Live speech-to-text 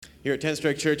Here at 10th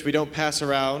Strike Church, we don't pass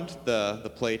around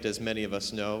the plate, as many of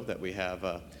us know, that we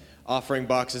have offering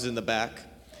boxes in the back.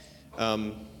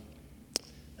 But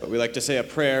we like to say a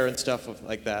prayer and stuff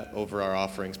like that over our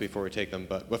offerings before we take them.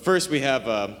 But first, we have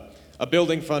a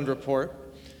building fund report,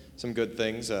 some good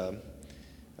things.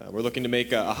 We're looking to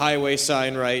make a highway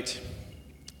sign right.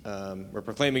 We're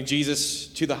proclaiming Jesus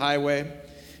to the highway.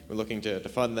 We're looking to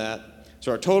fund that.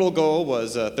 So our total goal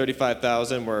was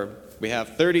 $35,000. We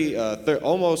have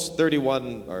almost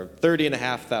 31 or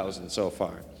 30,500 so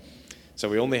far. So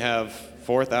we only have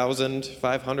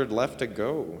 4,500 left to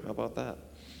go. How about that?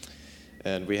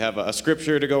 And we have a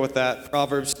scripture to go with that.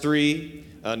 Proverbs 3,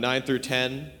 9 through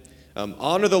 10.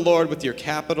 Honor the Lord with your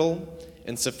capital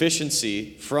and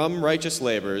sufficiency from righteous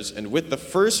labors, and with the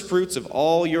first fruits of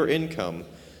all your income.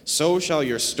 So shall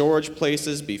your storage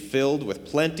places be filled with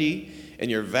plenty,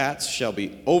 and your vats shall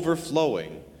be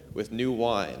overflowing with new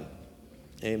wine.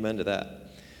 Amen to that.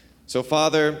 So,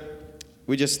 Father,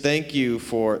 we just thank you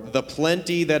for the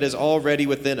plenty that is already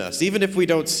within us. Even if we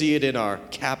don't see it in our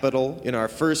capital, in our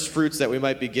first fruits that we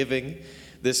might be giving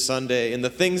this Sunday, in the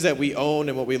things that we own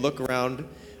and what we look around,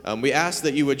 we ask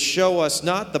that you would show us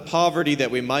not the poverty that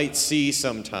we might see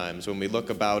sometimes when we look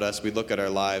about us, we look at our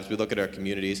lives, we look at our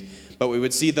communities, but we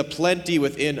would see the plenty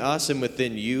within us and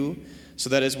within you, so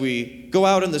that as we go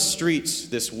out in the streets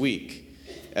this week,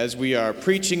 as we are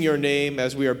preaching your name,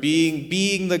 as we are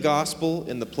being the gospel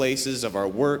in the places of our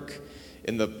work,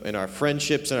 in our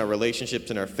friendships, in our relationships,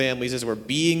 in our families, as we're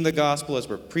being the gospel, as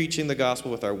we're preaching the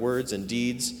gospel with our words and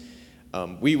deeds,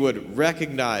 we would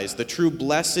recognize the true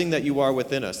blessing that you are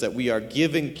within us, that we are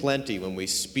giving plenty when we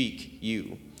speak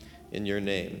you in your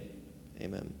name.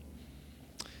 Amen.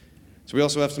 So we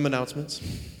also have some announcements.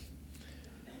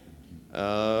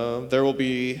 There will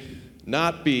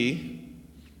not be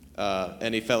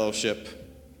any fellowship,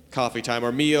 coffee time,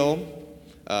 or meal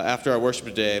after our worship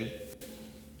today.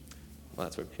 Well,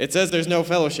 that's weird. It says there's no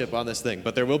fellowship on this thing,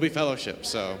 but there will be fellowship.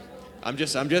 So I'm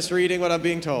just reading what I'm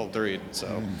being told to read.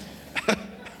 So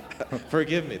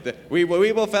forgive me. We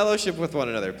will fellowship with one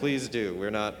another. Please do.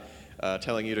 We're not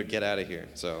telling you to get out of here.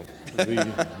 So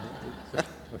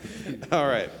all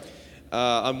right.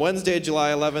 On Wednesday, July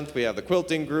 11th, we have the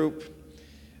quilting group.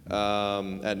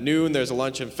 At noon, there's a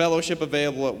lunch and fellowship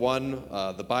available at 1,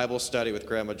 the Bible study with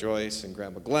Grandma Joyce and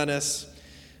Grandma Glennis.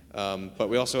 But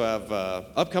we also have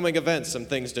upcoming events, some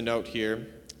things to note here.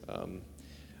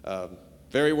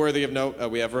 Very worthy of note,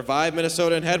 we have Revive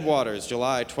Minnesota and Headwaters,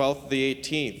 July 12th to the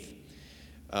 18th.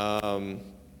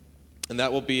 And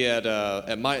that will be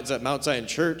at Mount Zion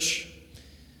Church.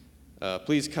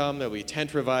 Please come. There'll be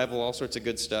tent revival, all sorts of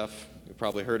good stuff. You've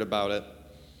probably heard about it.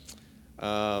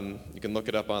 You can look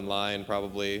it up online,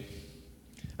 probably.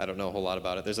 I don't know a whole lot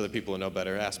about it. There's other people who know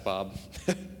better. Ask Bob.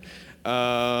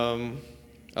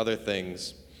 Other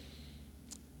things.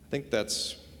 I think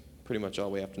that's pretty much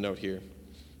all we have to note here.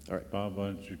 All right. Bob, why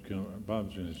don't you come?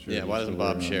 Bob's going to share. Yeah, why doesn't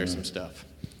Bob share some stuff?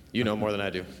 You know more than I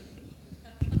do.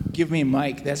 Give me a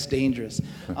mic. That's dangerous.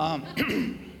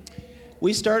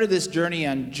 We started this journey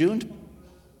on June.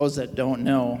 Those that don't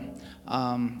know,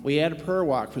 we had a prayer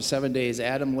walk for 7 days.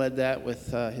 Adam led that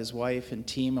with his wife and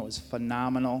team. It was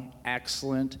phenomenal,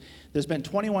 excellent. There's been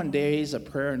 21 days of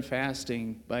prayer and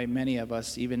fasting by many of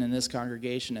us, even in this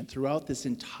congregation, and throughout this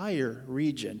entire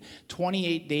region.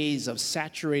 28 days of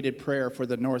saturated prayer for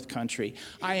the North Country.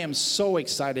 I am so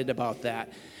excited about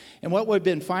that. And what we've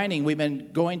been finding, we've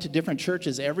been going to different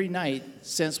churches every night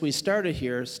since we started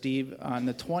here, Steve, on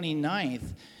the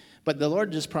 29th. But the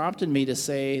Lord just prompted me to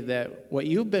say that what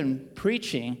you've been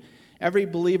preaching, every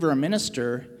believer, a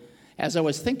minister, as I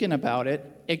was thinking about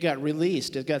it, it got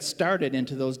released. It got started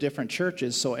into those different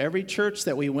churches. So every church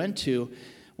that we went to,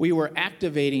 we were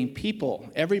activating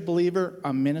people. Every believer,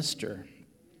 a minister.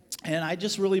 And I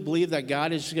just really believe that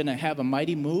God is going to have a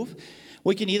mighty move.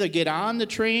 We can either get on the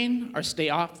train or stay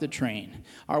off the train.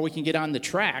 Or we can get on the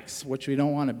tracks, which we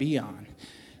don't want to be on.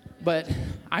 But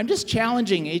I'm just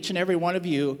challenging each and every one of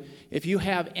you, if you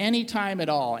have any time at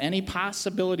all, any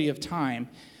possibility of time,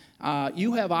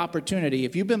 you have opportunity.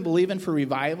 If you've been believing for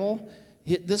revival,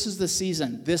 this is the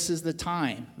season. This is the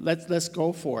time. Let's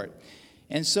go for it.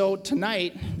 And so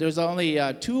tonight, there's only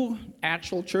 2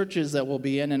 actual churches that we'll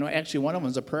be in, and actually one of them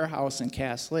is a prayer house in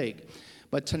Cass Lake.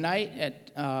 But tonight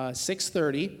at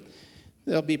 6:30,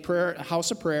 there'll be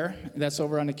house of prayer. That's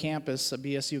over on the campus, a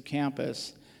BSU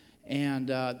campus. And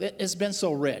it's been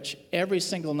so rich. Every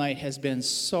single night has been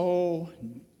so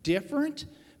different,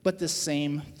 but the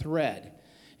same thread.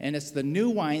 And it's the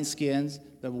new wineskins.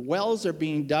 The wells are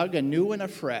being dug anew and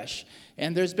afresh.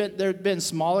 And there have been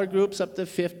smaller groups up to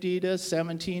 50 to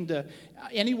 17 to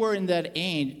anywhere in that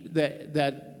age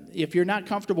that if you're not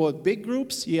comfortable with big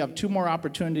groups, you have 2 more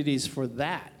opportunities for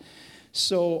that.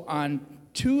 So on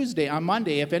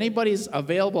Monday, if anybody's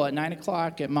available at 9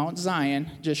 o'clock at Mount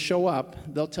Zion, just show up.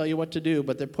 They'll tell you what to do,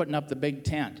 but they're putting up the big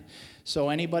tent. So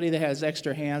anybody that has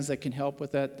extra hands that can help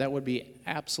with that, that would be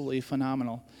absolutely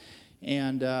phenomenal.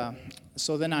 And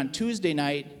so then on Tuesday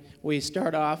night, we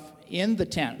start off in the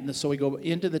tent. So we go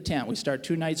into the tent. We start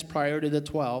 2 nights prior to the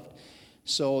 12th.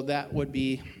 So that would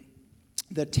be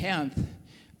the 10th.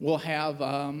 We'll have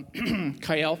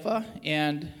Chi Alpha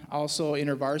and also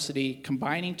InterVarsity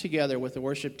combining together with the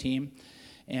worship team.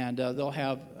 And they'll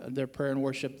have their prayer and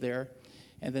worship there.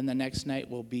 And then the next night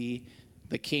will be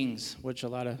the Kings, which a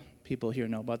lot of people here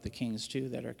know about the Kings too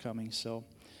that are coming. So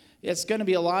it's going to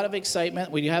be a lot of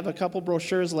excitement. We have a couple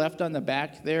brochures left on the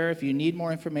back there. If you need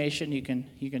more information, you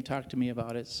can talk to me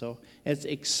about it. So it's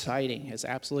exciting. It's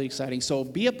absolutely exciting. So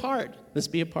be a part. Let's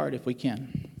be a part if we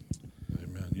can.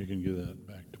 Amen. You can give that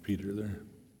back to Peter there.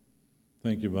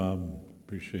 Thank you, Bob.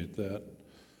 Appreciate that.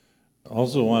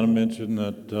 Also want to mention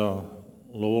that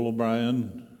Lowell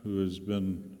O'Brien, who has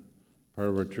been part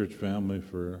of our church family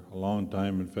for a long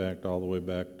time, in fact, all the way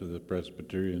back to the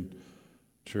Presbyterian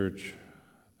Church.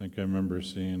 I think I remember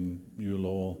seeing you,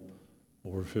 Lowell,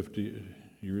 over 50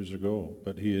 years ago,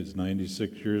 but he is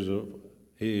 96 years of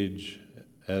age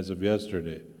as of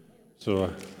yesterday.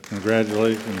 So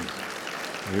congratulations.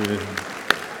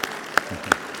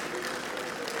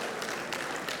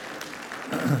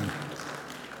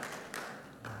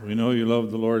 We know you love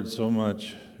the Lord so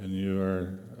much, and you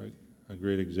are a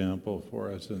great example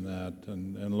for us in that.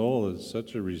 And Lowell is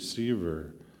such a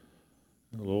receiver.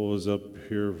 Lowell was up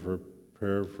here for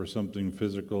prayer for something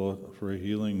physical, for a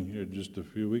healing here just a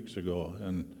few weeks ago,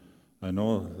 and I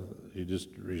know he just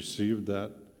received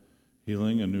that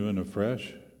healing anew and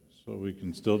afresh, so we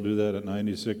can still do that at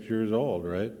 96 years old,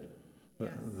 right?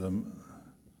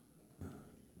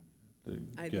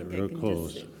 I get think real I can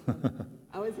close. just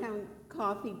I was having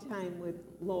coffee time with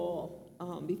Lowell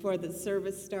before the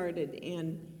service started,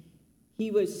 and he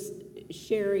was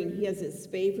sharing, he has his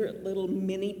favorite little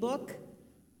mini book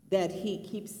that he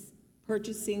keeps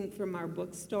purchasing from our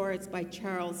bookstore. It's by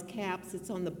Charles Capps. It's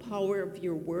on the power of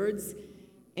your words,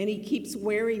 and he keeps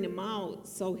wearing them out,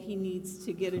 so he needs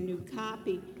to get a new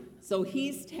copy. So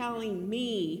he's telling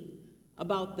me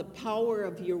about the power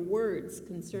of your words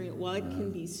concerning, well, it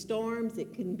can be storms,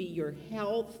 it can be your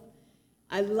health.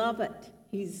 I love it.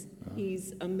 He's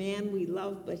a man we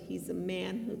love, but he's a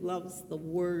man who loves the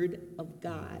Word of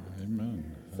God. Amen.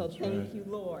 So That's thank right. you,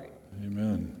 Lord.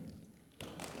 Amen.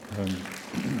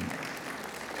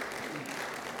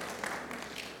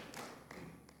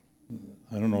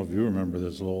 I don't know if you remember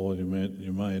this, Lowell, you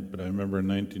might, but I remember in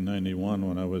 1991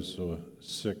 when I was so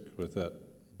sick with that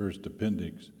burst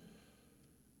appendix,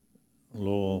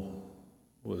 Lowell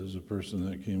was a person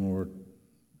that came over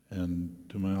and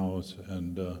to my house,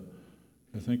 and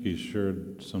I think he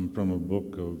shared some from a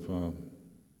book of,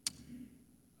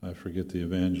 I forget the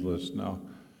evangelist now,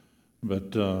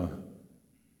 but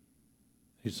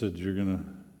he said, you're gonna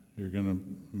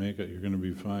make it, you're gonna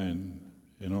be fine.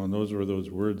 You know, and those were those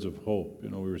words of hope.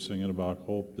 You know, we were singing about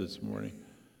hope this morning.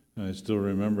 And I still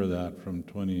remember that from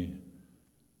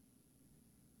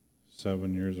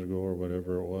 27 years ago or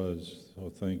whatever it was. So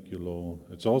thank you, Lowell.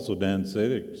 It's also Dan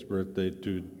Sadek's birthday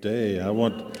today. We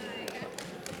won't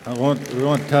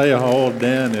tell you how old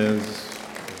Dan is.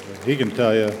 He can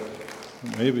tell you.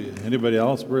 Maybe anybody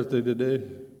else's birthday today?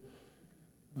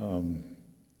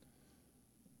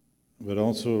 But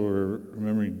also we're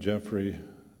remembering Jeffrey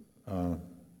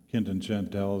Kent and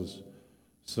Chantel's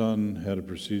son had a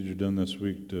procedure done this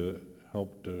week to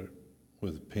help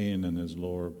with pain in his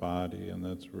lower body, and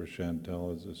that's where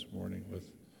Chantel is this morning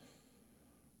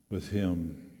with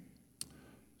him.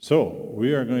 So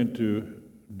we are going to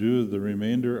do the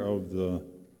remainder of the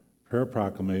prayer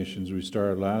proclamations we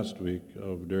started last week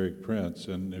of Derek Prince,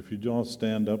 and if you'd all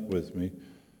stand up with me,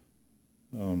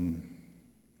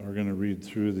 we're going to read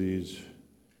through these.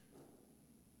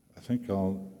 I think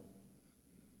I'll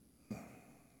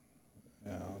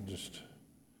just,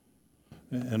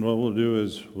 and what we'll do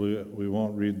is we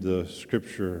won't read the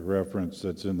scripture reference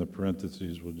that's in the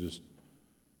parentheses. We'll just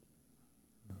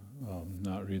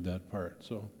not read that part.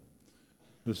 So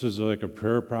this is like a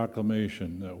prayer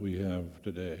proclamation that we have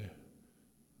today.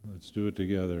 Let's do it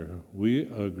together. We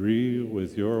agree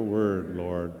with your word,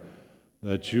 Lord,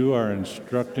 that you are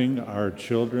instructing our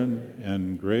children,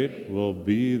 and great will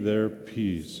be their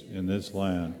peace in this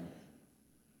land.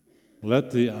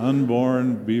 Let the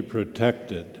unborn be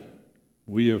protected.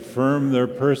 We affirm their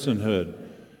personhood,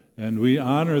 and we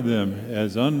honor them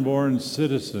as unborn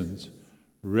citizens,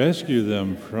 Rescue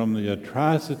them from the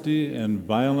atrocity and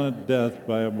violent death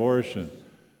by abortion.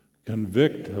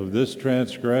 Convict of this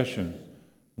transgression.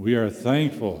 We are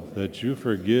thankful that you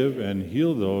forgive and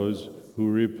heal those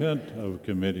who repent of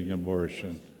committing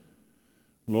abortion.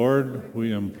 Lord,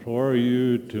 we implore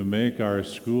you to make our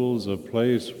schools a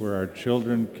place where our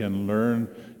children can learn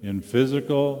in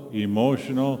physical,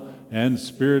 emotional, and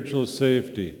spiritual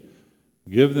safety.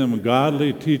 Give them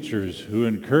godly teachers who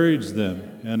encourage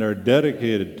them and are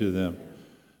dedicated to them.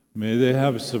 May they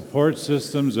have support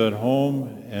systems at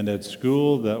home and at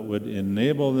school that would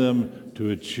enable them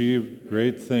to achieve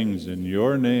great things in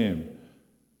your name.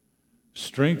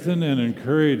 Strengthen and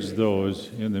encourage those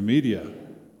in the media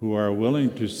who are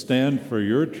willing to stand for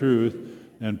your truth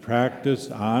and practice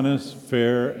honest,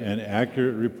 fair, and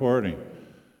accurate reporting.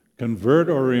 Convert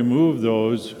or remove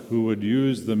those who would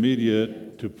use the media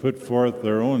to put forth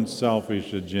their own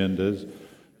selfish agendas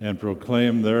and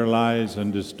proclaim their lies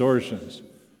and distortions.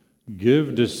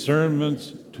 Give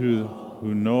discernments to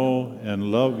who know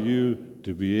and love you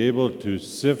to be able to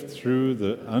sift through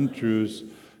the untruths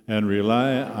and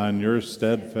rely on your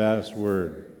steadfast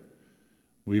word.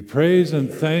 We praise and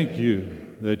thank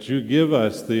you that you give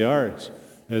us the arts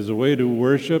as a way to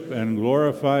worship and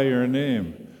glorify your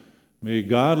name. May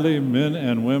godly men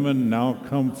and women now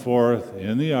come forth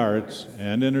in the arts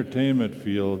and entertainment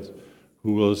fields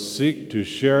who will seek to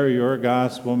share your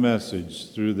gospel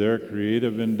message through their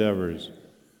creative endeavors.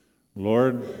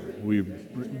 Lord, we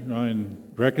bring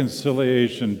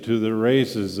reconciliation to the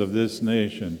races of this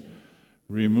nation.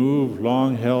 Remove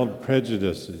long-held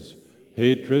prejudices,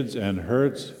 hatreds, and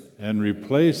hurts, and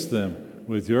replace them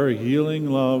with your healing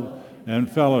love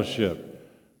and fellowship.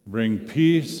 Bring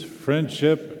peace,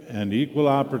 friendship, and equal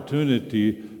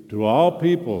opportunity to all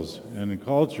peoples and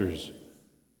cultures.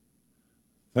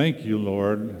 Thank you,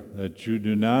 Lord, that you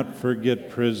do not forget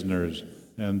prisoners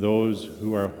and those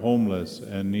who are homeless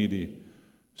and needy.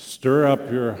 Stir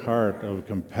up your heart of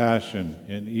compassion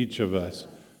in each of us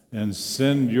and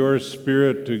send your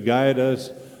Spirit to guide us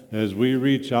as we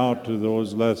reach out to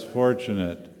those less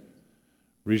fortunate.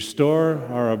 Restore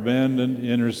our abandoned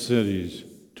inner cities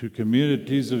to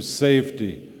communities of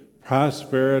safety,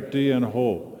 prosperity, and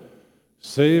hope.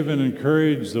 Save and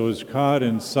encourage those caught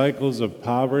in cycles of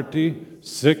poverty,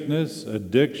 sickness,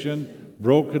 addiction,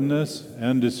 brokenness,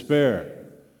 and despair.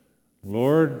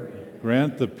 Lord,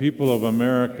 grant the people of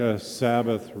America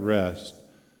Sabbath rest.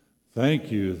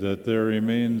 Thank you that there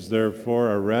remains,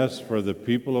 therefore, a rest for the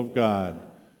people of God.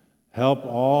 Help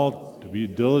all to be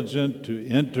diligent to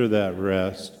enter that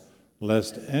rest,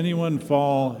 lest anyone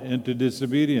fall into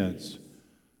disobedience.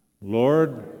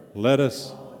 Lord, let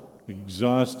us,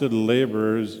 exhausted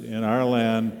laborers in our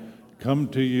land, come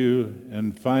to you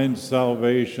and find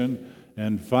salvation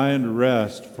and find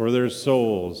rest for their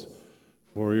souls.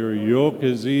 For your yoke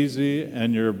is easy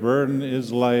and your burden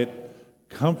is light.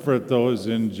 Comfort those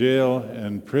in jail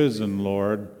and prison,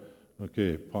 Lord.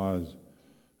 Okay, pause.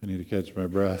 I need to catch my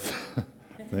breath.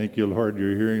 Thank you, Lord,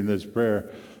 you're hearing this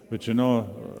prayer. But you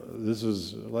know, this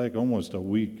is like almost a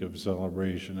week of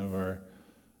celebration of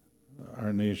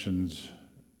our nation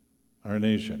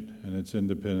and its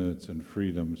independence and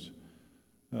freedoms.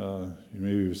 You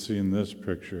maybe have seen this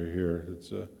picture here.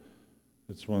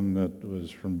 It's one that was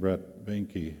from Brett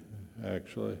Benke,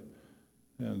 actually.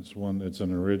 And it's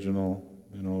an original,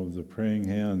 of the praying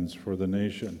hands for the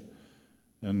nation.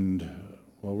 And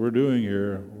what we're doing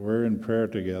here, we're in prayer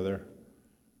together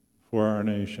for our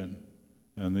nation.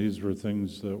 And these were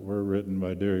things that were written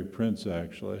by Derek Prince,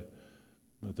 actually.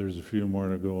 But there's a few more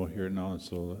to go here now,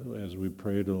 so as we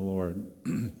pray to the Lord.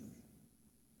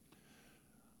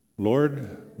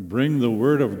 Lord, bring the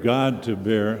word of God to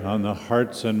bear on the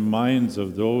hearts and minds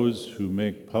of those who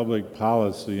make public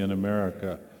policy in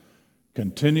America.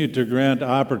 Continue to grant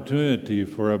opportunity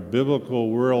for a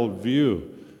biblical worldview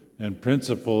and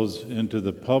principles into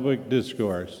the public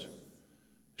discourse.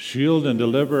 Shield and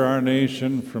deliver our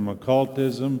nation from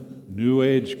occultism, New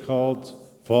Age cults,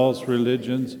 false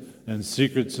religions, and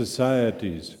secret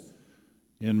societies.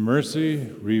 In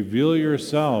mercy, reveal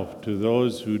yourself to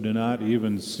those who do not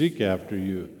even seek after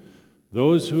you,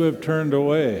 those who have turned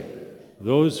away,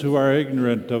 those who are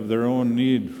ignorant of their own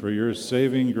need for your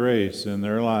saving grace in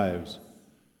their lives.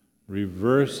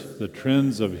 Reverse the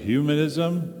trends of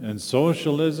humanism and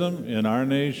socialism in our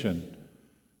nation.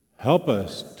 Help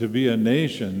us to be a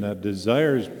nation that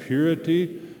desires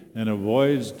purity and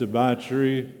avoids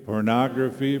debauchery,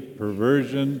 pornography,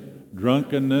 perversion,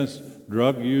 drunkenness,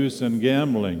 drug use, and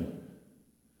gambling.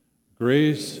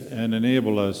 Grace and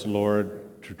enable us,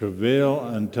 Lord, to travail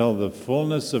until the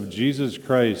fullness of Jesus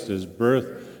Christ is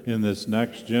birthed in this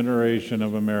next generation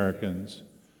of Americans.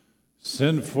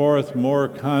 Send forth more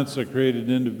consecrated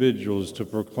individuals to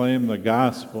proclaim the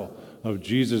gospel of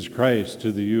Jesus Christ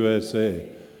to the USA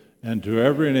and to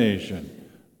every nation.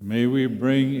 May we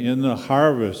bring in the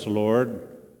harvest, Lord.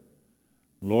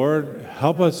 Lord,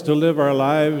 help us to live our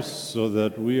lives so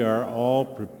that we are all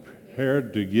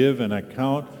prepared to give an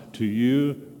account to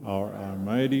you, our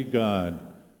Almighty God.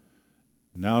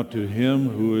 Now to him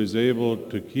who is able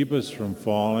to keep us from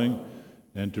falling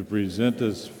and to present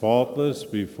us faultless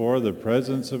before the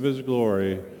presence of his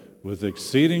glory with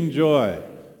exceeding joy,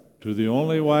 to the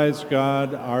only wise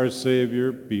God, our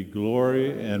Savior, be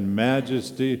glory and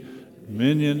majesty,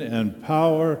 dominion and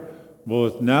power,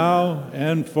 both now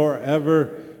and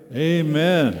forever.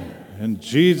 Amen. In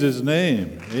Jesus'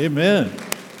 name, amen.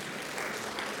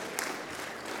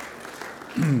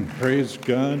 Praise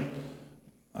God.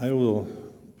 I will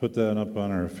put that up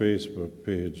on our Facebook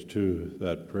page too,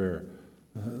 that prayer.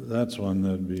 That's one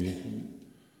that'd be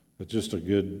just a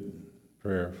good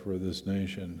prayer for this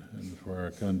nation and for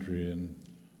our country, and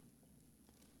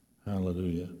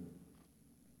hallelujah.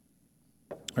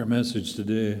 Our message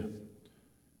today,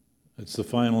 it's the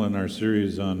final in our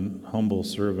series on humble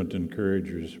servant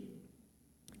encouragers.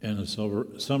 And a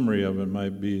summary of it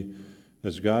might be,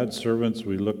 as God's servants,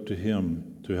 we look to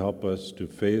him to help us to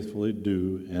faithfully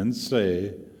do and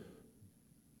say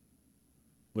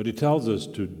what he tells us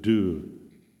to do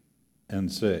and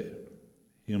say.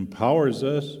 He empowers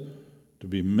us to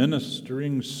be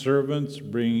ministering servants,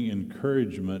 bringing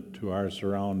encouragement to our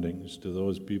surroundings, to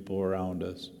those people around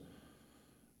us.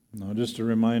 Now, just a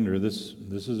reminder, this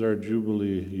is our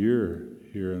Jubilee year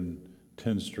here in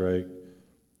Ten Strike.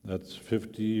 That's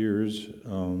 50 years.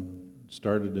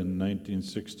 Started in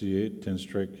 1968, Ten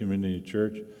Strike Community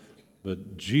Church.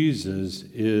 But Jesus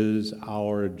is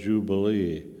our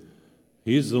Jubilee.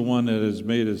 He's the one that has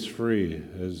made us free,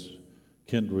 as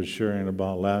Kent was sharing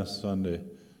about last Sunday.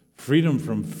 Freedom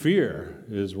from fear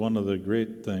is one of the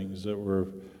great things that we're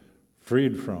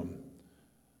freed from.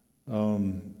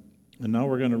 And now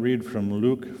we're going to read from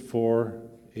Luke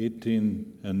 4:18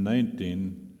 and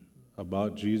 19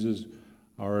 about Jesus,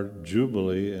 our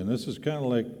Jubilee. And this is kind of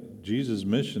like Jesus'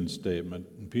 mission statement.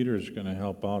 And Peter's going to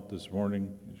help out this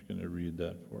morning. He's going to read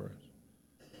that for us.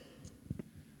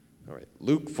 All right,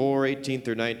 Luke 4:18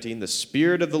 through 19. The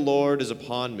Spirit of the Lord is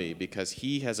upon me, because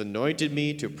he has anointed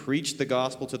me to preach the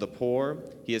gospel to the poor.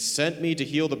 He has sent me to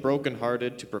heal the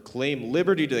brokenhearted, to proclaim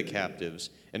liberty to the captives,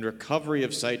 and recovery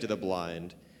of sight to the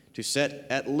blind, to set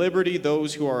at liberty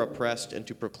those who are oppressed, and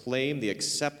to proclaim the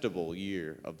acceptable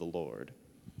year of the Lord.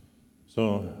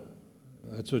 So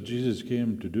that's what Jesus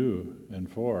came to do and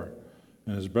for.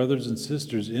 And as brothers and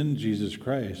sisters in Jesus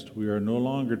Christ, we are no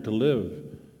longer to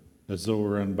live as though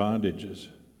we're in bondages,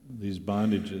 these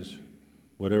bondages,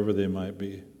 whatever they might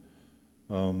be.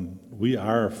 We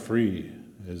are free,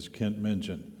 as Kent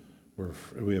mentioned.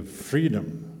 We have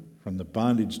freedom from the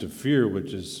bondage to fear,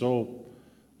 which is so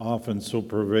often so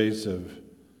pervasive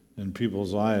in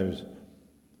people's lives.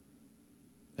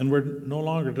 And we're no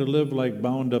longer to live like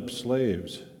bound-up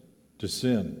slaves to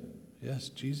sin. Yes,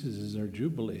 Jesus is our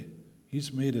Jubilee.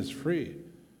 He's made us free.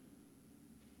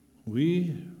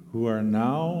 We who are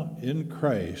now in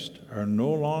Christ are no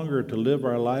longer to live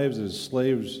our lives as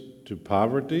slaves to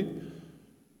poverty,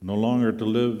 no longer to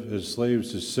live as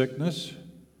slaves to sickness.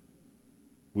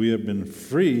 We have been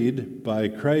freed by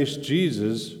Christ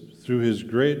Jesus through his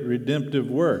great redemptive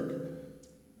work.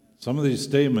 Some of these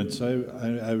statements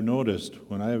I've noticed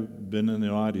when I've been in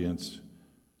the audience,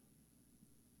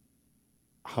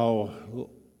 how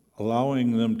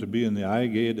allowing them to be in the eye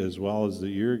gate as well as the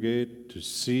ear gate, to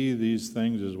see these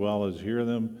things as well as hear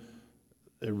them,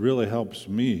 it really helps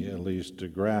me, at least, to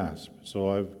grasp. So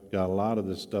I've got a lot of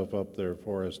this stuff up there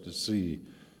for us to see,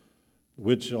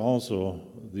 which also,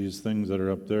 these things that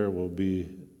are up there will be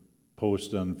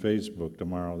posted on Facebook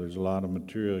tomorrow. There's a lot of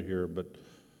material here, but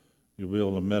you'll be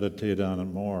able to meditate on it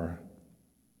more.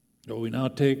 But we now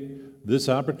take this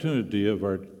opportunity of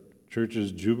our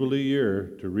church's Jubilee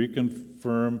year to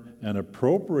reconfirm and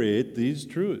appropriate these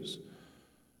truths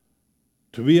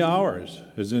to be ours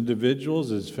as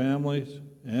individuals, as families,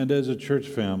 and as a church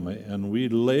family. And we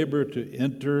labor to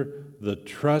enter the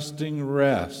trusting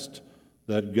rest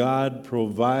that God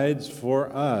provides for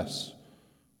us.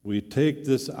 We take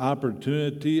this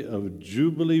opportunity of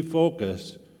Jubilee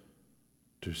focus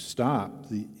to stop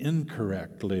the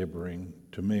incorrect laboring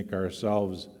to make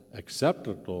ourselves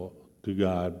acceptable to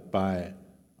God by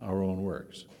our own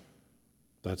works.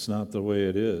 That's not the way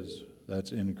it is.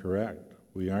 That's incorrect.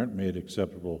 We aren't made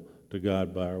acceptable to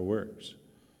God by our works.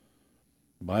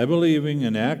 By believing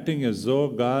and acting as though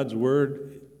God's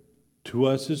word to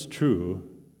us is true,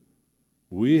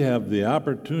 we have the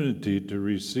opportunity to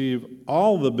receive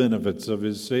all the benefits of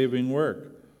his saving work.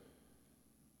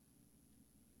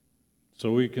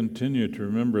 So we continue to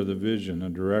remember the vision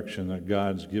and direction that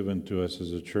God's given to us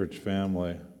as a church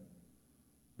family,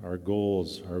 our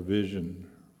goals, our vision,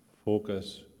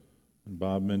 focus. And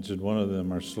Bob mentioned one of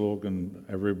them, our slogan,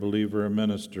 every believer a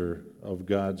minister of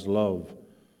God's love.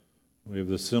 We have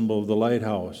the symbol of the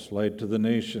lighthouse, light to the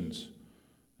nations.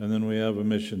 And then we have a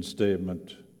mission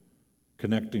statement,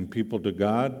 connecting people to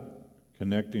God,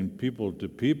 connecting people to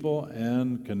people,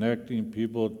 and connecting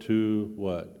people to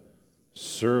what?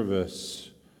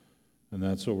 Service. And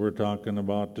that's what we're talking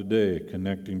about today,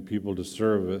 connecting people to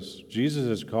service. Jesus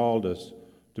has called us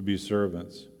to be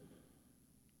servants.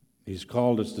 He's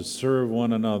called us to serve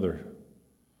one another.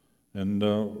 And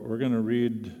we're going to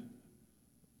read,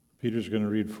 Peter's going to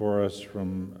read for us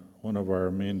from one of our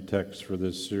main texts for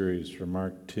this series, from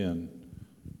Mark 10.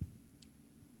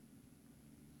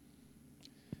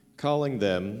 Calling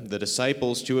them, the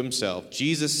disciples, to himself,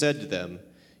 Jesus said to them,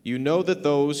 "You know that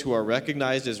those who are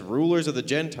recognized as rulers of the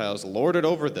Gentiles lord it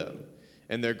over them,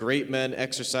 and their great men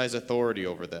exercise authority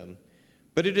over them.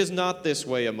 But it is not this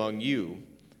way among you.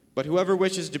 But whoever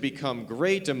wishes to become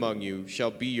great among you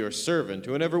shall be your servant.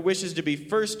 Whoever wishes to be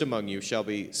first among you shall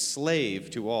be slave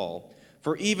to all.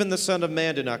 For even the Son of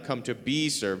Man did not come to be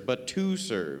served, but to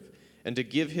serve, and to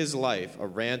give his life a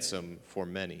ransom for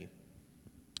many."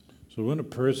 So when a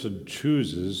person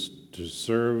chooses to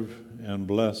serve and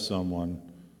bless someone,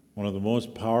 one of the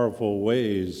most powerful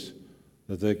ways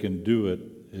that they can do it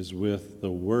is with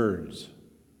the words.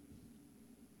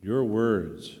 Your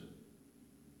words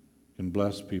can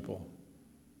bless people,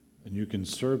 and you can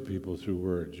serve people through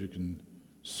words. You can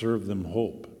serve them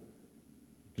hope.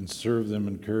 You can serve them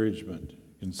encouragement.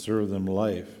 You can serve them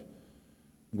life.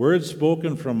 Words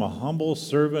spoken from a humble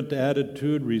servant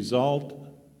attitude result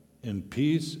in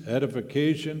peace,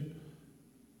 edification,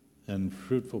 and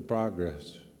fruitful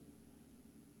progress.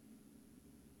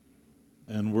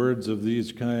 And words of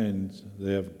these kinds,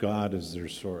 they have God as their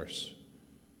source.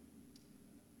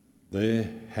 They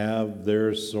have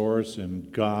their source in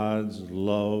God's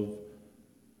love,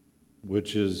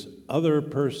 which is other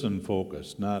person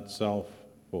focused, not self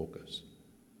focused.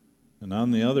 And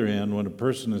on the other hand, when a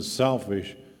person is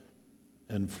selfish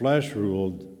and flesh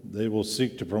ruled, they will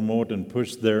seek to promote and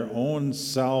push their own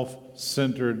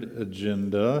self-centered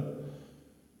agenda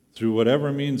through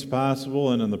whatever means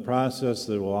possible, and in the process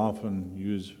they will often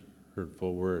use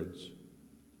hurtful words.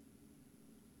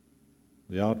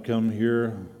 The outcome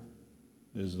here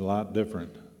is a lot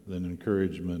different than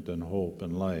encouragement and hope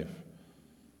and life.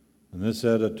 And this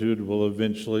attitude will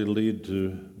eventually lead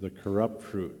to the corrupt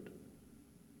fruit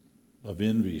of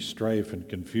envy, strife, and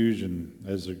confusion,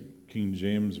 as the King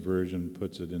James Version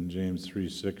puts it in James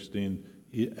 3:16,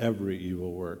 every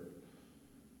evil work.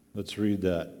 Let's read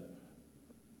that.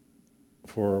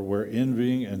 For where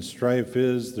envying and strife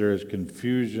is, there is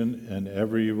confusion and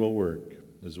every evil work,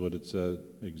 is what it said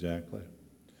exactly.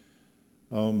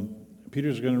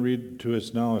 Peter's going to read to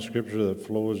us now a scripture that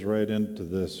flows right into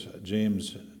this,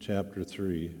 James chapter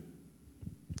 3.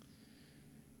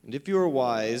 "And if you are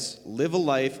wise, live a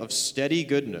life of steady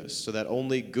goodness, so that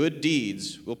only good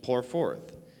deeds will pour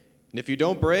forth. And if you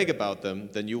don't brag about them,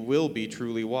 then you will be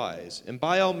truly wise. And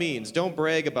by all means, don't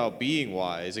brag about being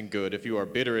wise and good if you are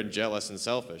bitter and jealous and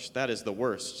selfish. That is the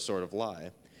worst sort of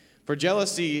lie. For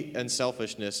jealousy and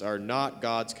selfishness are not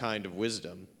God's kind of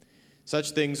wisdom.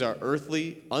 Such things are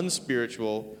earthly,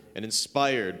 unspiritual, and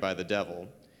inspired by the devil.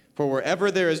 For wherever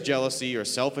there is jealousy or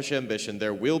selfish ambition,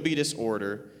 there will be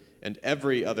disorder and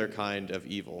every other kind of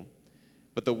evil.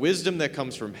 But the wisdom that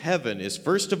comes from heaven is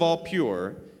first of all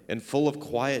pure and full of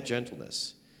quiet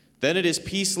gentleness. Then it is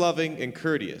peace-loving and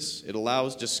courteous. It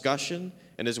allows discussion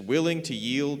and is willing to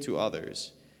yield to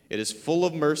others. It is full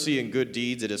of mercy and good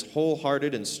deeds. It is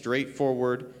wholehearted and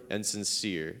straightforward and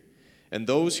sincere. And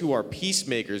those who are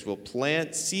peacemakers will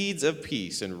plant seeds of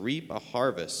peace and reap a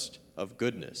harvest of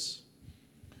goodness."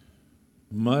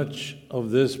 Much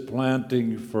of this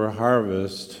planting for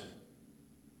harvest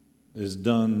is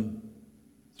done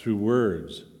through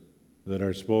words that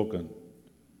are spoken.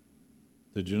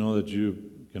 Did you know that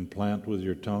you can plant with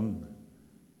your tongue?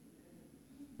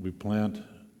 We plant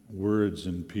words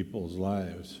in people's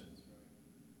lives,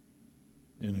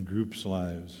 in groups'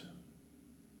 lives,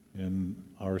 in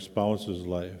our spouse's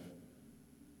life,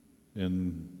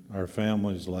 in our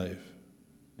family's life,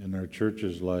 in our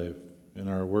church's life, in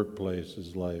our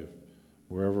workplace's life,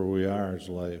 wherever we are's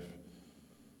life.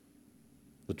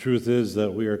 The truth is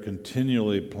that we are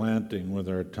continually planting with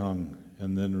our tongue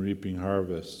and then reaping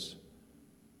harvests.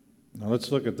 Now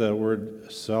let's look at that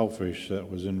word selfish that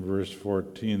was in verse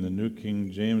 14. The New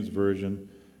King James Version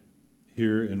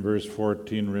here in verse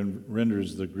 14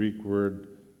 renders the Greek word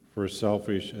for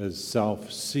selfish as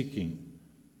self-seeking.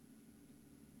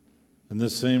 And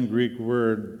this same Greek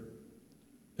word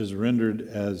is rendered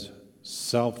as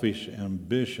selfish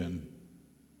ambition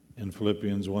in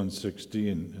Philippians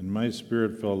 1:16. In my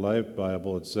Spirit-filled Life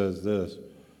Bible, it says this,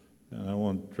 and I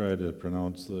won't try to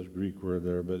pronounce the Greek word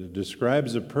there, but it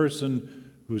describes a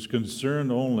person who's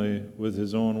concerned only with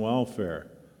his own welfare,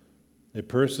 a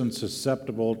person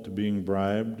susceptible to being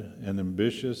bribed, an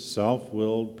ambitious,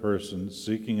 self-willed person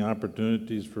seeking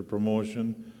opportunities for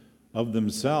promotion of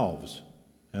themselves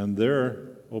and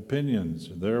their opinions,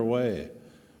 their way.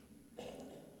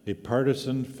 A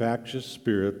partisan, factious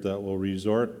spirit that will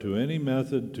resort to any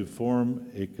method to form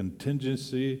a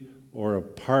contingency or a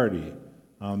party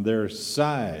on their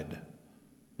side.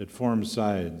 It forms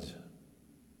sides,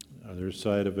 on their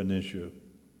side of an issue.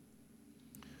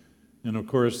 And of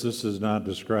course, this does not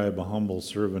describe a humble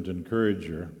servant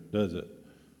encourager, does it?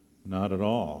 Not at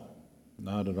all.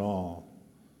 Not at all.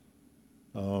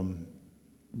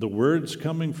 The words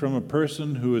coming from a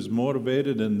person who is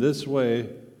motivated in this way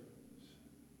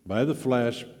by the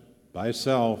flesh, by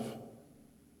self,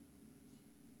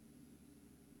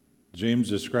 James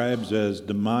describes as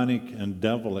demonic and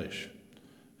devilish.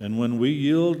 And when we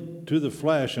yield to the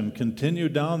flesh and continue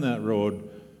down that road,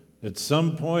 at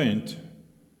some point,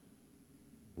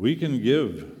 we can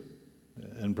give,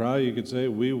 and probably you could say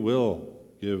we will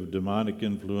give demonic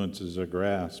influences a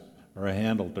grasp or a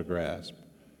handle to grasp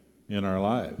in our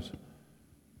lives.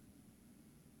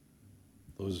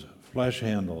 Those flesh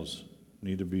handles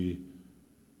need to be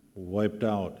wiped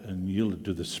out and yielded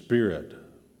to the Spirit,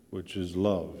 which is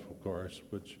love, of course,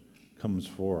 which comes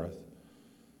forth.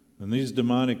 And these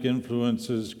demonic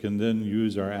influences can then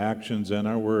use our actions and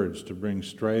our words to bring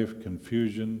strife,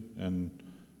 confusion, and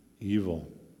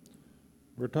evil.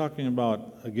 We're talking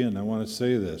about, again, I want to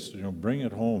say this, bring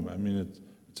it home. I mean,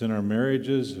 it's in our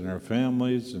marriages, in our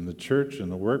families, in the church, in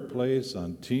the workplace,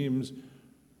 on teams,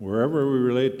 wherever we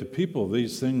relate to people,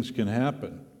 these things can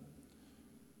happen.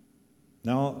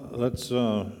 Now, let's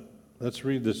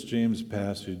read this James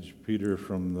passage, Peter,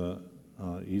 from the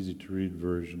easy-to-read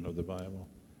version of the Bible.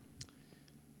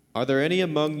 Are there any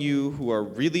among you who are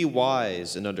really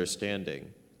wise and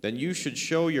understanding? Then you should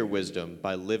show your wisdom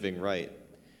by living right.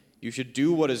 You should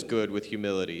do what is good with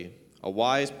humility. A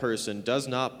wise person does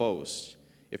not boast.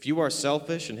 If you are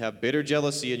selfish and have bitter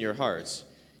jealousy in your hearts,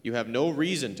 you have no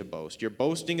reason to boast. Your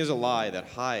boasting is a lie that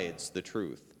hides the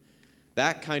truth.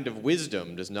 That kind of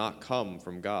wisdom does not come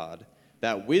from God.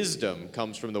 That wisdom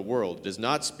comes from the world. It is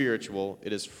not spiritual.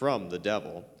 It is from the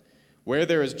devil. Where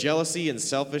there is jealousy and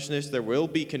selfishness, there will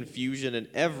be confusion and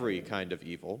every kind of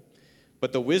evil.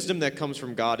 But the wisdom that comes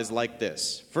from God is like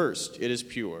this. First, it is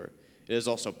pure. It is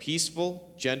also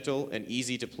peaceful, gentle, and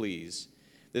easy to please.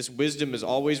 This wisdom is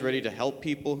always ready to help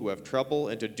people who have trouble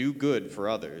and to do good for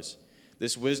others.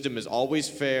 This wisdom is always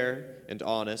fair and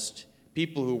honest.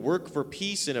 People who work for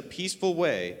peace in a peaceful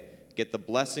way get the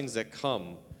blessings that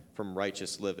come from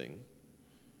righteous living.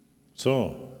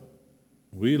 So,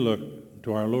 we look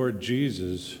to our Lord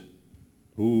Jesus,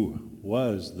 who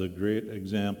was the great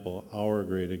example, our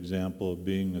great example of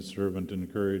being a servant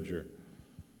encourager.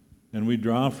 And we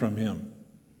draw from him.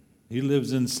 He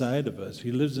lives inside of us.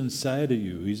 He lives inside of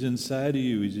you. He's inside of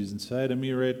you. He's inside of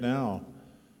me right now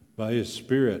by his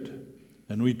Spirit.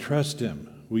 And we trust him.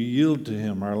 We yield to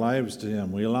him, our lives to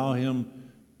him. We allow him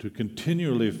to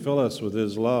continually fill us with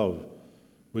his love,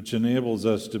 which enables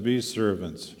us to be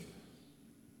servants.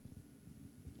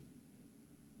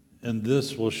 And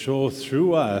this will show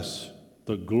through us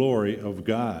the glory of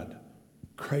God,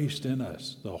 Christ in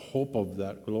us, the hope of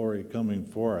that glory coming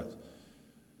forth.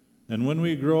 And when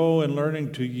we grow in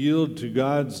learning to yield to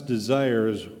God's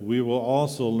desires, we will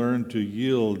also learn to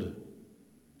yield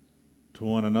to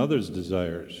one another's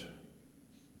desires.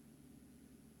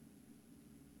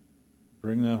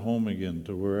 Bring that home again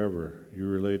to wherever you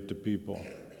relate to people.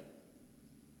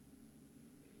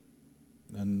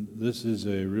 And this is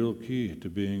a real key to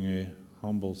being a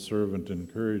humble servant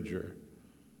encourager.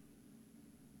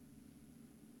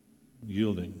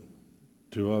 Yielding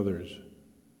to others.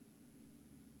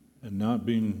 And not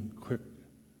being quick.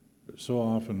 So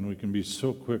often we can be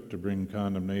so quick to bring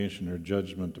condemnation or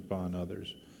judgment upon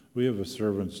others. We have a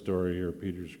servant story here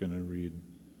Peter's going to read.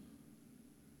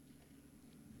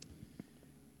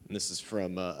 And this is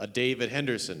from a David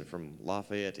Henderson from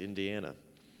Lafayette, Indiana.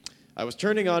 I was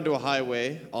turning onto a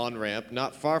highway on-ramp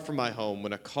not far from my home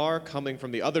when a car coming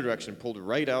from the other direction pulled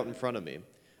right out in front of me.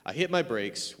 I hit my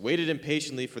brakes, waited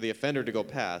impatiently for the offender to go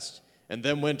past, and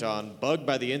then went on, bugged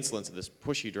by the insolence of this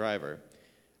pushy driver.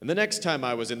 And the next time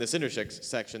I was in this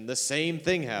intersection, the same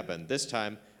thing happened. This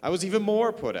time, I was even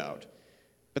more put out.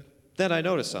 But then I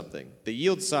noticed something. The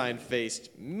yield sign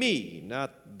faced me,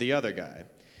 not the other guy.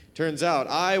 Turns out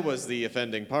I was the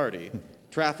offending party.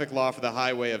 Traffic law for the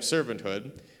highway of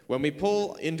servanthood. When we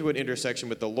pull into an intersection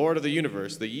with the Lord of the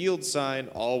universe, the yield sign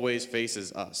always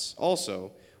faces us.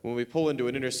 Also, when we pull into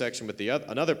an intersection with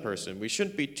another person, we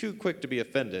shouldn't be too quick to be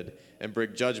offended and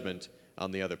bring judgment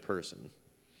on the other person.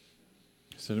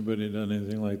 Has anybody done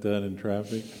anything like that in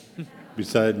traffic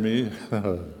beside me?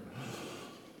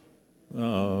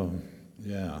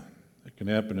 Yeah, it can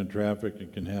happen in traffic.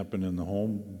 It can happen in the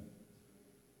home.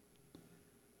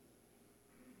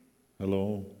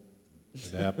 Hello?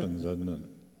 It happens, doesn't it?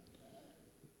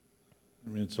 I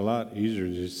mean, it's a lot easier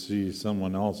to see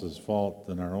someone else's fault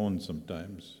than our own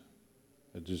sometimes.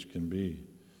 It just can be.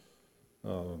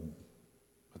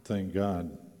 But thank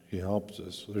God He helps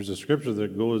us. There's a scripture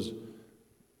that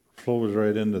flows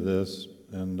right into this,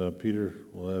 and Peter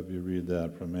will have you read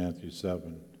that from Matthew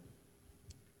 7.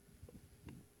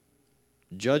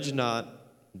 Judge not,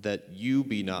 that you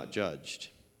be not judged.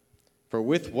 For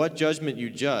with what judgment you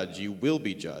judge, you will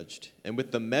be judged, and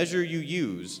with the measure you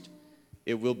used,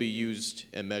 it will be used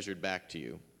and measured back to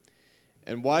you.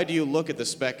 And why do you look at the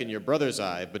speck in your brother's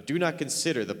eye, but do not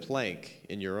consider the plank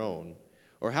in your own?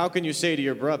 Or how can you say to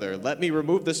your brother, let me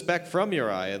remove the speck from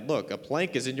your eye, and look, a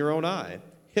plank is in your own eye?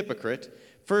 Hypocrite,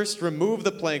 first remove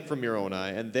the plank from your own eye,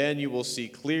 and then you will see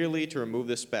clearly to remove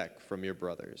the speck from your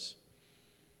brother's.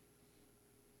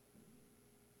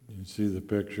 You see the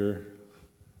picture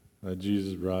that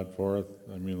Jesus brought forth?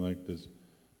 I mean, like this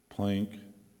plank.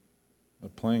 A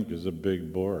plank is a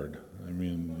big board. I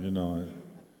mean,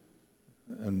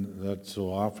 and that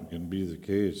so often can be the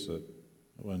case that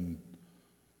when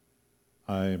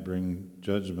I bring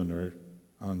judgment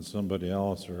on somebody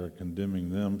else or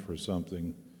condemning them for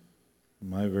something,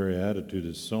 my very attitude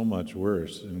is so much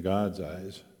worse in God's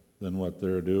eyes than what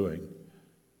they're doing.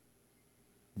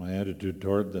 My attitude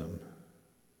toward them.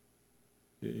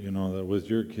 That with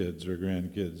your kids or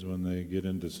grandkids, when they get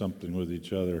into something with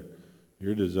each other,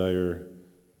 your desire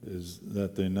is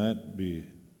that they not be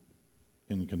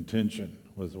in contention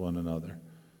with one another.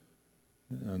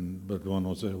 But one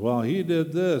will say, well, he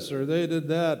did this or they did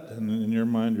that. And in your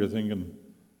mind, you're thinking,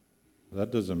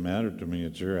 that doesn't matter to me.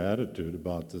 It's your attitude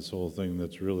about this whole thing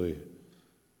that's really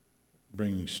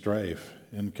bringing strife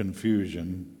and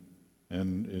confusion,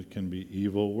 and it can be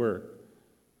evil work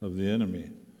of the enemy.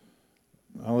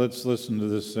 Now let's listen to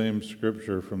this same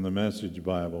scripture from the Message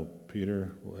Bible.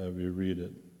 Peter, we'll have you read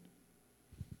it.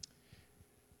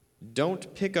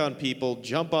 Don't pick on people,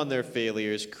 jump on their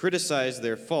failures, criticize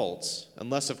their faults,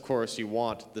 unless, of course, you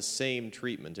want the same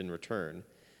treatment in return.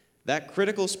 That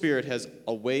critical spirit has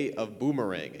a way of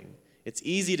boomeranging. It's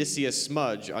easy to see a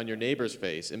smudge on your neighbor's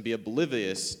face and be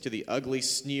oblivious to the ugly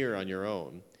sneer on your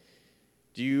own.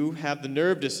 Do you have the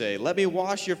nerve to say, let me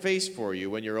wash your face for you,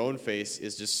 when your own face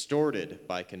is distorted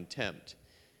by contempt?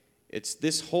 It's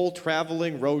this whole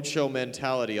traveling roadshow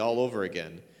mentality all over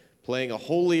again, playing a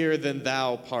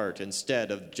holier-than-thou part instead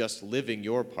of just living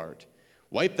your part.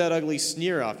 Wipe that ugly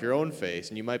sneer off your own face,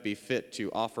 and you might be fit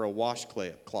to offer a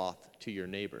washcloth to your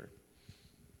neighbor.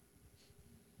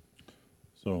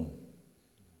 So,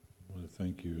 I want to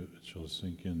thank you. It shall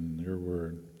sink in your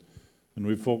word. And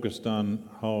we focused on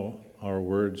how our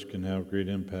words can have great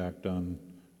impact on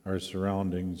our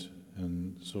surroundings,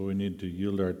 and so we need to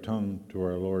yield our tongue to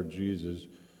our Lord Jesus.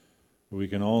 We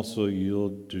can also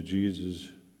yield to Jesus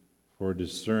for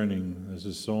discerning, this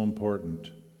is so important,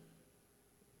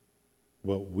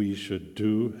 what we should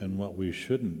do and what we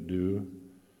shouldn't do.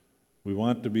 We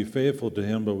want to be faithful to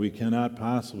Him, but we cannot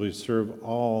possibly serve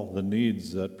all the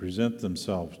needs that present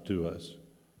themselves to us.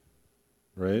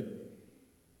 Right?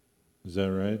 Is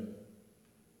that right?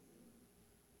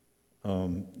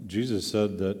 Jesus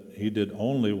said that He did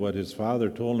only what His Father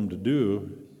told Him to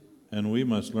do, and we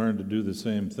must learn to do the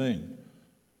same thing.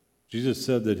 Jesus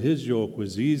said that His yoke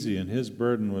was easy and His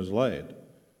burden was light.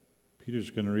 Peter's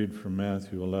going to read from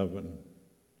Matthew 11.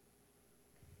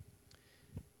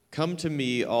 Come to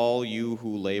me, all you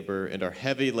who labor and are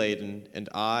heavy laden, and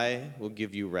I will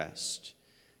give you rest.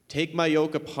 Take my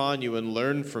yoke upon you and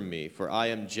learn from me, for I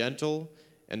am gentle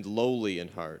and lowly in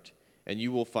heart, and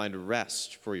you will find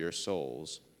rest for your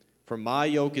souls. For my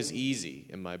yoke is easy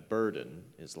and my burden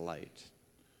is light.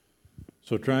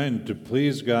 So trying to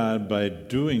please God by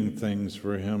doing things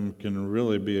for Him can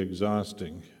really be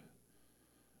exhausting.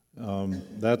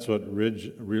 That's what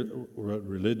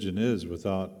religion is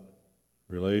without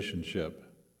relationship.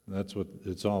 That's what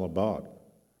it's all about.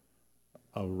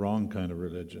 A wrong kind of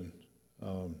religion.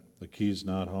 The key's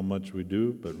not how much we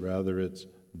do, but rather it's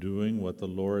doing what the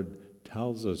Lord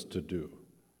tells us to do.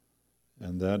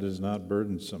 And that is not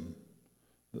burdensome.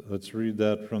 Let's read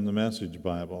that from the Message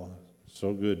Bible.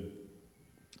 So good.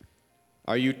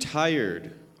 Are you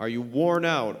tired? Are you worn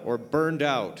out or burned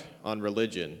out on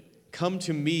religion? Come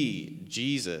to me,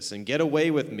 Jesus, and get away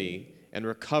with me and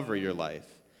recover your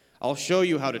life. I'll show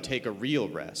you how to take a real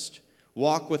rest.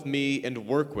 Walk with me and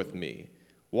work with me.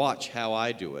 Watch how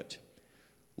I do it.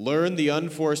 Learn the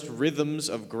unforced rhythms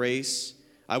of grace.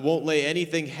 I won't lay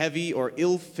anything heavy or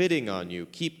ill-fitting on you.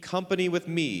 Keep company with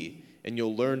me, and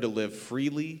you'll learn to live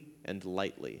freely and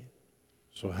lightly.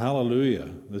 So hallelujah.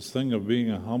 This thing of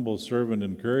being a humble servant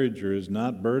encourager is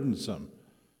not burdensome.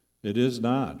 It is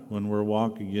not when we're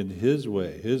walking in His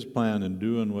way, His plan, and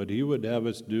doing what He would have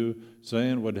us do,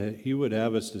 saying what He would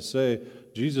have us to say.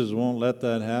 Jesus won't let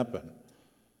that happen.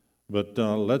 But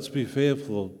let's be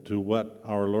faithful to what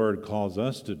our Lord calls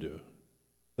us to do.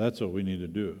 That's what we need to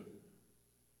do.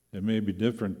 It may be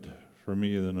different for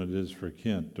me than it is for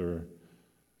Kent or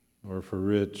for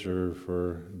Rich or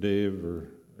for Dave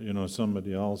or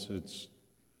somebody else.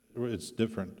 It's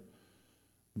different.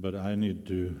 But I need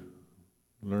to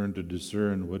learn to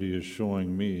discern what He is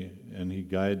showing me, and He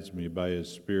guides me by His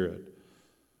Spirit.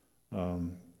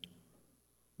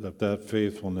 That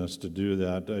faithfulness to do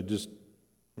that. I just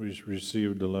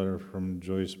received a letter from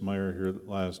Joyce Meyer here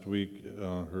last week.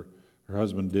 Her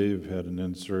husband Dave had an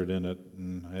insert in it,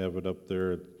 and I have it up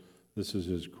there. This is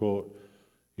his quote.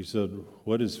 He said,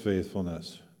 "What is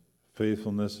faithfulness?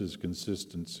 Faithfulness is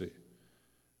consistency.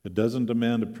 It doesn't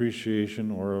demand appreciation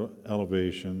or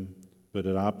elevation, but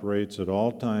it operates at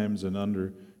all times and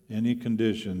under any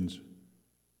conditions,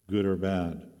 good or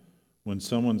bad. When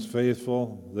someone's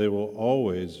faithful, they are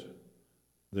always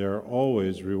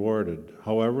rewarded.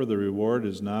 However, the reward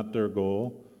is not their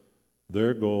goal.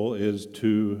 Their goal is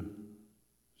to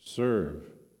serve.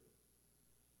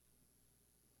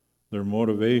 Their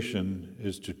motivation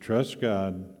is to trust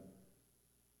God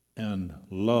and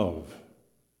love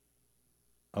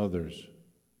others."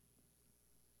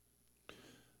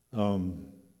 A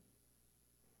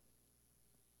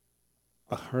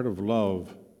heart of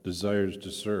love desires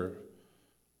to serve.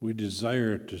 We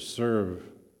desire to serve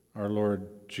our Lord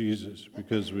Jesus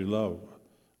because we love,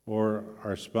 or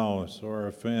our spouse, or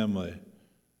our family,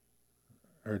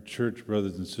 our church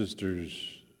brothers and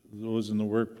sisters, those in the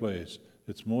workplace.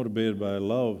 It's motivated by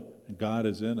love, and God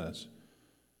is in us.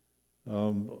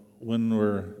 When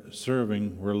we're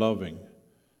serving, we're loving.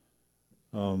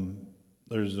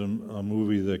 There's a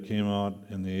movie that came out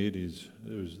in the 80s.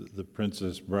 It was The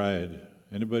Princess Bride.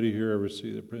 Anybody here ever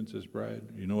see The Princess Bride?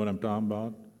 You know what I'm talking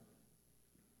about?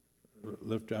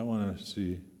 Lift, I want to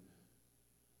see.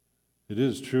 It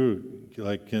is true,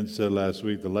 like Kent said last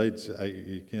week, the lights,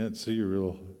 you can't see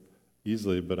real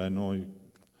easily, but I know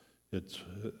it's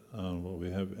what we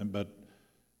have. But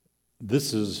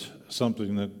this is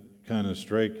something that kind of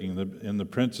striking. In The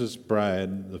Princess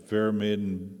Bride, the fair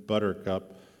maiden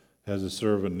Buttercup has a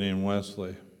servant named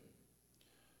Wesley.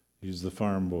 He's the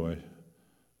farm boy.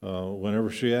 Whenever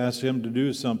she asks him to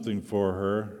do something for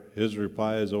her, his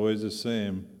reply is always the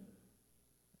same: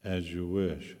 "As you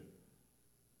wish."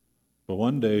 But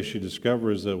one day she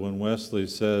discovers that when Wesley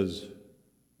says,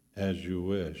 "As you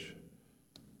wish,"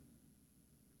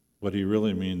 what he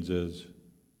really means is,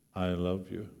 "I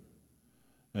love you."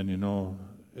 And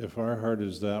if our heart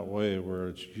is that way, where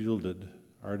it's yielded,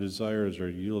 our desires are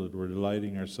yielded, we're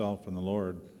delighting ourselves in the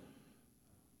Lord,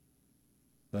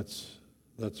 that's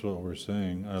what we're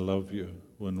saying, "I love you,"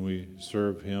 when we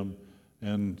serve Him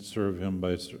and serve Him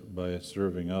by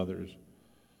serving others.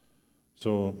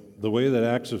 So the way that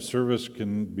acts of service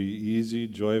can be easy,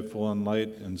 joyful, and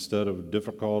light instead of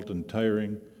difficult and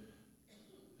tiring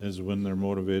is when they're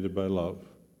motivated by love.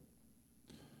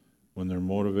 When they're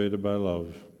motivated by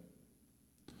love.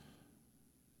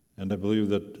 And I believe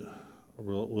that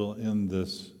we'll end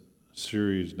this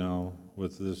series now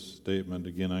with this statement.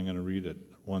 Again, I'm going to read it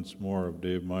once more of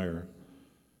Dave Meyer.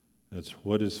 It's,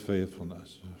 "What is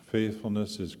faithfulness?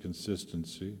 Faithfulness is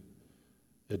consistency.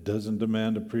 It doesn't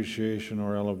demand appreciation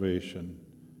or elevation,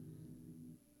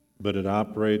 but it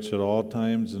operates at all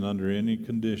times and under any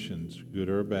conditions, good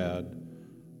or bad.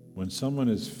 When someone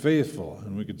is faithful,"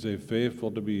 and we could say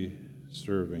faithful to be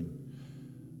serving,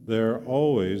 "they're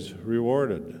always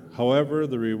rewarded. However,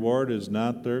 the reward is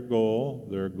not their goal.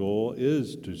 Their goal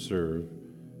is to serve.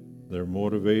 Their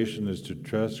motivation is to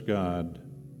trust God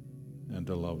and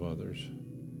to love others."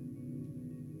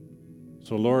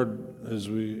 So, Lord, as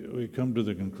we come to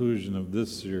the conclusion of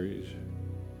this series,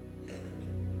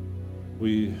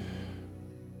 we're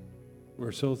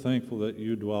so thankful that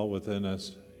you dwell within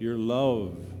us. Your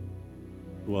love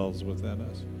dwells within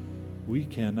us. We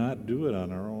cannot do it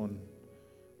on our own.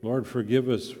 Lord, forgive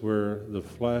us where the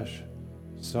flesh,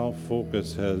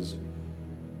 self-focus has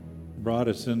brought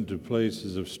us into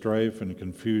places of strife and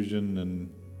confusion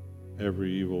and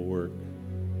every evil work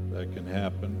that can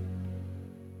happen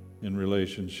in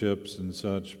relationships and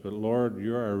such. But Lord,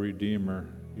 you're our Redeemer.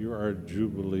 You're our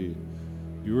Jubilee.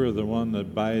 You are the one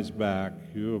that buys back.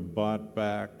 You have bought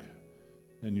back,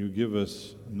 and you give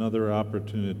us another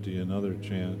opportunity, another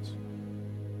chance.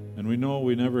 And we know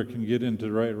we never can get into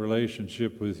the right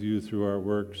relationship with you through our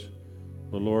works.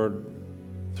 But Lord,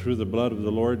 through the blood of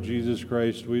the Lord Jesus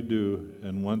Christ we do.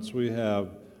 And once we have,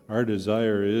 our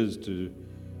desire is to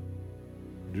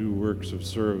do works of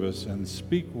service and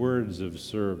speak words of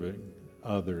serving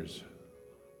others,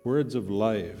 words of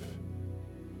life.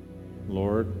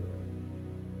 Lord,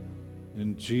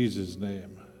 in Jesus'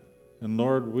 name. And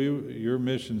Lord, your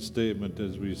mission statement,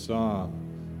 as we saw,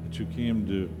 that you came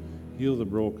to heal the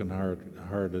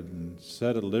brokenhearted and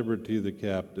set at liberty the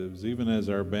captives, even as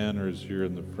our banners here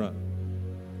in the front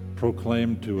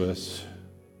proclaim to us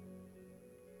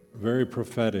very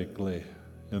prophetically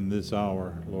in this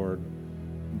hour, Lord.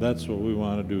 That's what we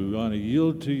want to do. We want to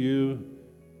yield to you,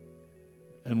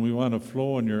 and we want to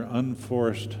flow in your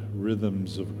unforced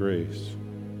rhythms of grace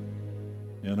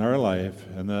in our life,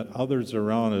 and that others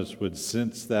around us would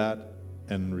sense that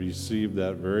and receive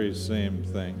that very same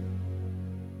thing,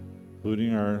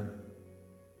 including our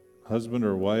husband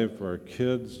or wife, our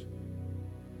kids,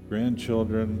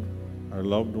 grandchildren, our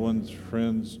loved ones,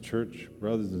 friends, church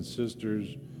brothers and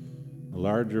sisters, the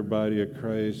larger body of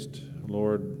Christ.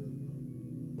 Lord,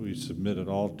 we submit it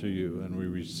all to you, and we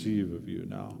receive of you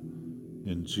now.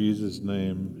 In Jesus'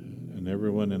 name, and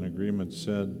everyone in agreement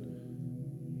said,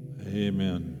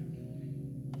 amen.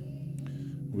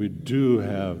 We do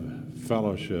have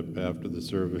fellowship after the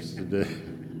service today.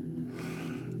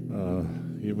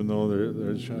 Even though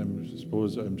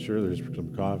I'm sure there's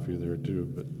some coffee there too,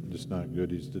 but just not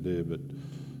goodies today. But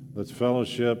let's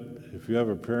fellowship. If you have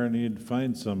a prayer need,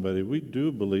 find somebody. We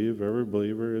do believe every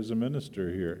believer is a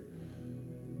minister here.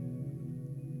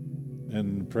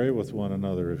 And pray with one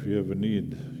another. If you have a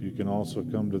need, you can also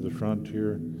come to the front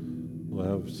here. We'll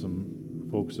have some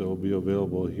folks that will be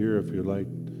available here if you'd like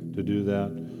to do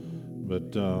that.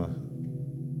 But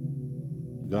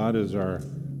God is our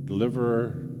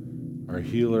deliverer, our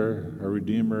healer, our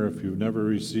redeemer. If you've never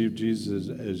received Jesus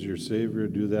as your Savior,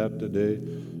 do that today.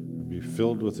 Be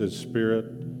filled with His Spirit.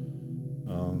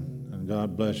 And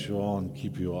God bless you all and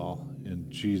keep you all in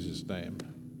Jesus' name.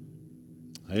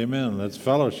 Amen. Let's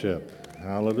fellowship.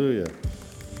 Hallelujah.